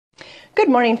Good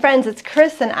morning, friends. It's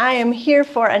Chris, and I am here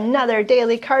for another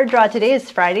daily card draw. Today is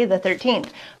Friday the 13th.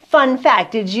 Fun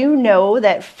fact, did you know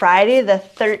that Friday the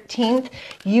 13th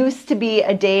used to be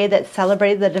a day that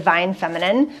celebrated the divine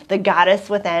feminine, the goddess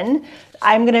within?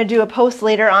 I'm going to do a post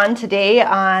later on today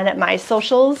on my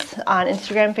socials, on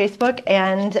Instagram, Facebook,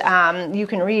 and you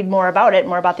can read more about it,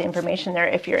 more about the information there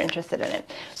if you're interested in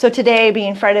it. So today,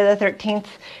 being Friday the 13th,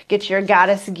 get your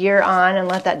goddess gear on and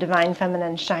let that divine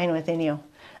feminine shine within you.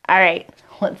 All right,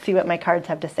 let's see what my cards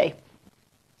have to say.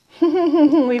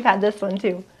 We've had this one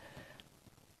too.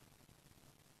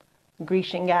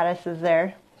 Grecian goddess is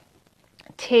there.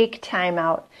 Take time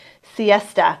out.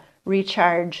 Siesta,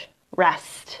 recharge,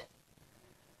 rest.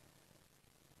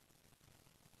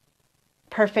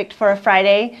 Perfect for a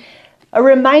Friday. A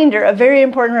reminder, a very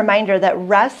important reminder that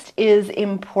rest is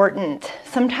important.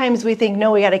 Sometimes we think,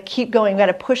 no, we got to keep going, we got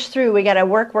to push through, we got to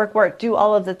work, do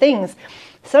all of the things.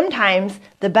 Sometimes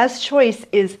the best choice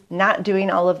is not doing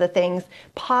all of the things,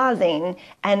 pausing,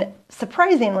 and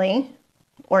surprisingly,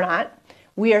 or not,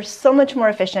 we are so much more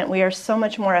efficient, we are so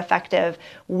much more effective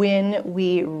when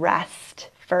we rest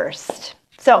first.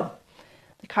 So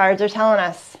the cards are telling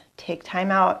us, take time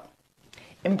out,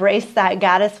 embrace that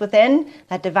goddess within,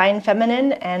 that divine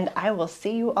feminine, and I will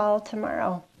see you all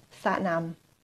tomorrow. Sat Nam.